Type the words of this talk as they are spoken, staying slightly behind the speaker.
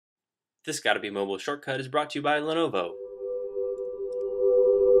This GottaBeMobile Shortcut is brought to you by Lenovo.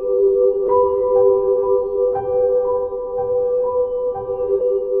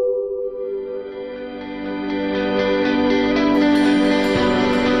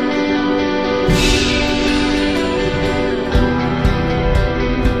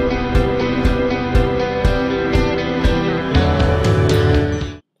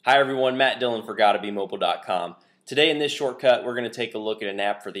 Hi everyone, Matt Dillon for GottaBeMobile.com. Today in this shortcut we're going to take a look at an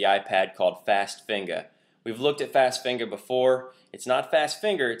app for the iPad called FastFinga. We've looked at FastFinga before. It's not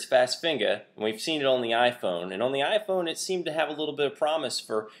FastFinger, it's FastFinga, and we've seen it on the iPhone. And on the iPhone it seemed to have a little bit of promise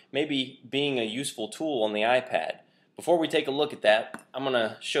for maybe being a useful tool on the iPad. Before we take a look at that, I'm going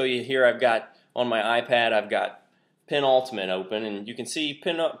to show you here. I've got on my iPad, I've got Penultimate open, and you can see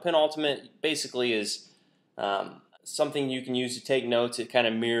Penultimate basically is something you can use to take notes. It kind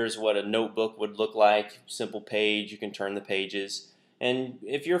of mirrors what a notebook would look like. Simple page, you can turn the pages. And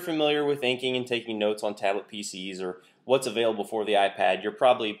if you're familiar with inking and taking notes on tablet PCs or what's available for the iPad, you're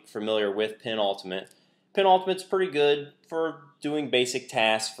probably familiar with Penultimate. Penultimate's pretty good for doing basic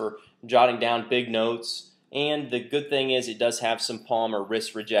tasks, for jotting down big notes, and the good thing is it does have some palm or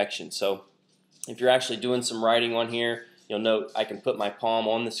wrist rejection. So if you're actually doing some writing on here, you'll note I can put my palm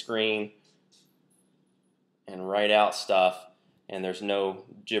on the screen and write out stuff, and there's no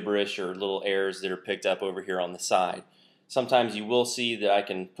gibberish or little errors that are picked up over here on the side. Sometimes you will see that I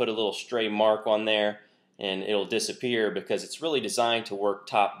can put a little stray mark on there and it'll disappear because it's really designed to work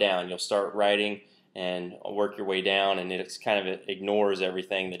top down. You'll start writing and work your way down, and it kind of ignores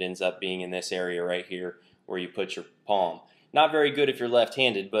everything that ends up being in this area right here where you put your palm. Not very good if you're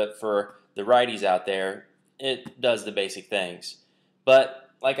left-handed, but for the righties out there, it does the basic things. But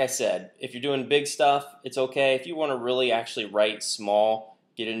like I said, if you're doing big stuff, it's okay. If you want to really actually write small,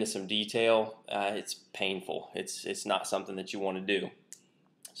 get into some detail, it's painful. It's not something that you want to do.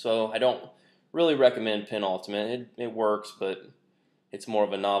 So I don't really recommend Penultimate. It works, but it's more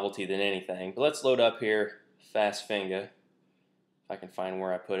of a novelty than anything. But let's load up here FastFinga. If I can find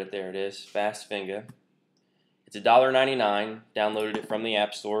where I put it, there it is, FastFinga. It's $1.99. Downloaded it from the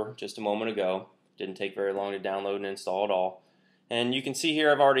App Store just a moment ago. Didn't take very long to download and install it all. And you can see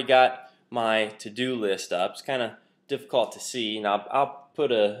here I've already got my to-do list up. It's kind of difficult to see. Now I'll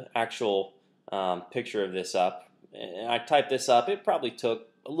put an actual picture of this up. And I typed this up. It probably took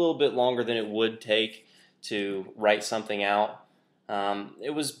a little bit longer than it would take to write something out.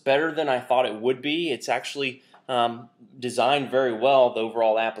 It was better than I thought it would be. It's actually designed very well. The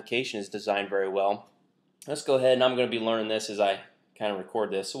overall application is designed very well. Let's go ahead, and I'm going to be learning this as I kind of record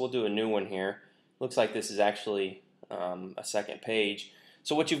this. So we'll do a new one here. Looks like this is actually a second page.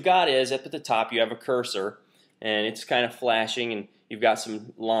 So what you've got is up at the top you have a cursor, and it's kind of flashing, and you've got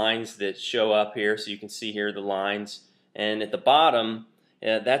some lines that show up here, so you can see here the lines. And at the bottom,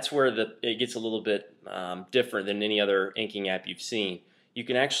 that's where it gets a little bit different than any other inking app you've seen. You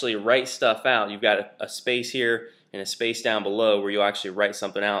can actually write stuff out. You've got a space here and a space down below where you'll actually write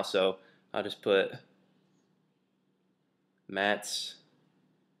something out. So I'll just put Matt's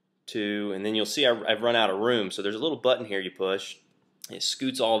to, and then you'll see I've run out of room. So there's a little button here you push. It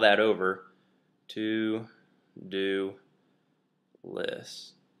scoots all that over to do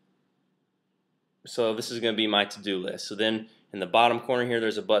list. So this is going to be my to-do list. So then in the bottom corner here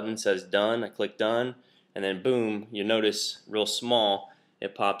there's a button that says done. I click done, and then boom, you notice real small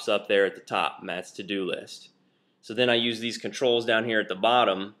it pops up there at the top, Matt's to-do list. So then I use these controls down here at the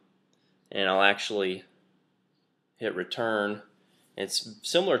bottom, and I'll actually hit return. It's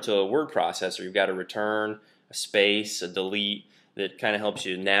similar to a word processor. You've got a return, a space, a delete that kind of helps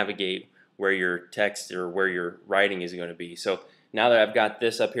you navigate where your text or where your writing is going to be. So now that I've got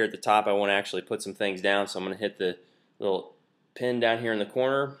this up here at the top, I want to actually put some things down. So I'm going to hit the little pin down here in the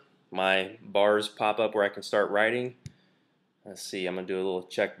corner. My bars pop up where I can start writing. Let's see, I'm going to do a little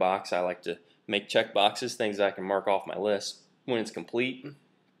check box. I like to make check boxes, things I can mark off my list when it's complete.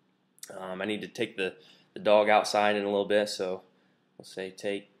 I need to take the dog outside in a little bit, so we'll say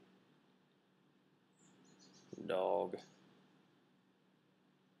take dog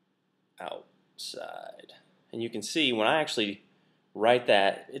outside. And you can see when I actually write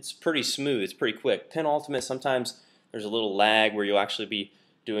that, it's pretty smooth, it's pretty quick. Penultimate, sometimes there's a little lag where you'll actually be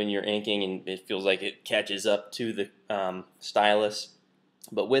doing your inking and it feels like it catches up to the stylus.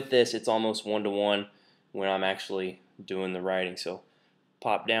 But with this, it's almost one-to-one when I'm actually doing the writing. So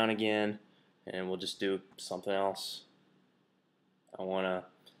pop down again, and we'll just do something else. I want to,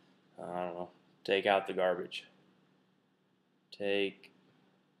 I don't know, take out the garbage. I've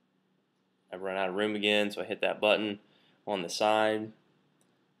run out of room again, so I hit that button on the side.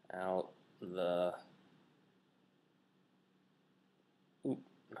 Out the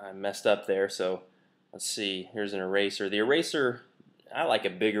I messed up there. So let's see. Here's an eraser. The eraser, I like a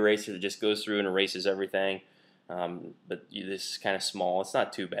big eraser that just goes through and erases everything. But this is kind of small. It's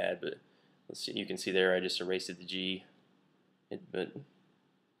not too bad, but let's see. You can see there I just erased the G. So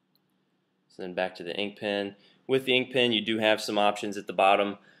then back to the ink pen. With the ink pen, you do have some options at the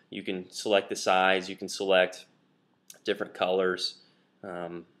bottom. You can select the size. You can select different colors.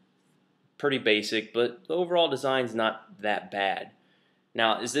 Pretty basic, but the overall design is not that bad.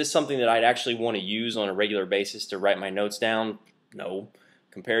 Now, is this something that I'd actually want to use on a regular basis to write my notes down? No.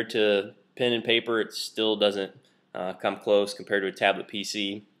 Compared to pen and paper, it still doesn't come close. Compared to a tablet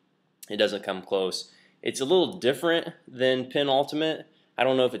PC, it doesn't come close. It's a little different than Pen Ultimate. I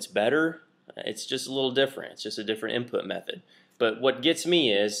don't know if it's better. It's just a little different. It's just a different input method. But what gets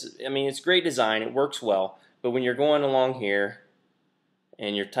me is, I mean, it's great design. It works well. But when you're going along here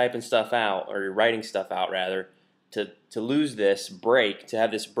and you're typing stuff out, or you're writing stuff out rather, to lose this break, to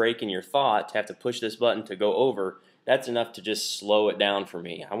have this break in your thought, to have to push this button to go over, that's enough to just slow it down for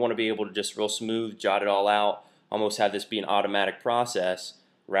me. I want to be able to just real smooth jot it all out, almost have this be an automatic process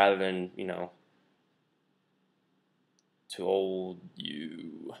rather than, you know, told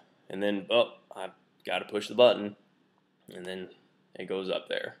you, and then, oh, I've got to push the button, and then it goes up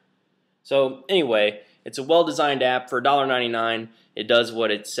there. So anyway, it's a well-designed app for $1.99. It does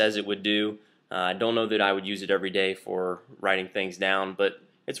what it says it would do. I don't know that I would use it every day for writing things down, but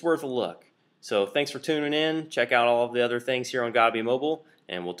it's worth a look. So thanks for tuning in. Check out all of the other things here on GottaBeMobile,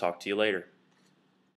 and we'll talk to you later.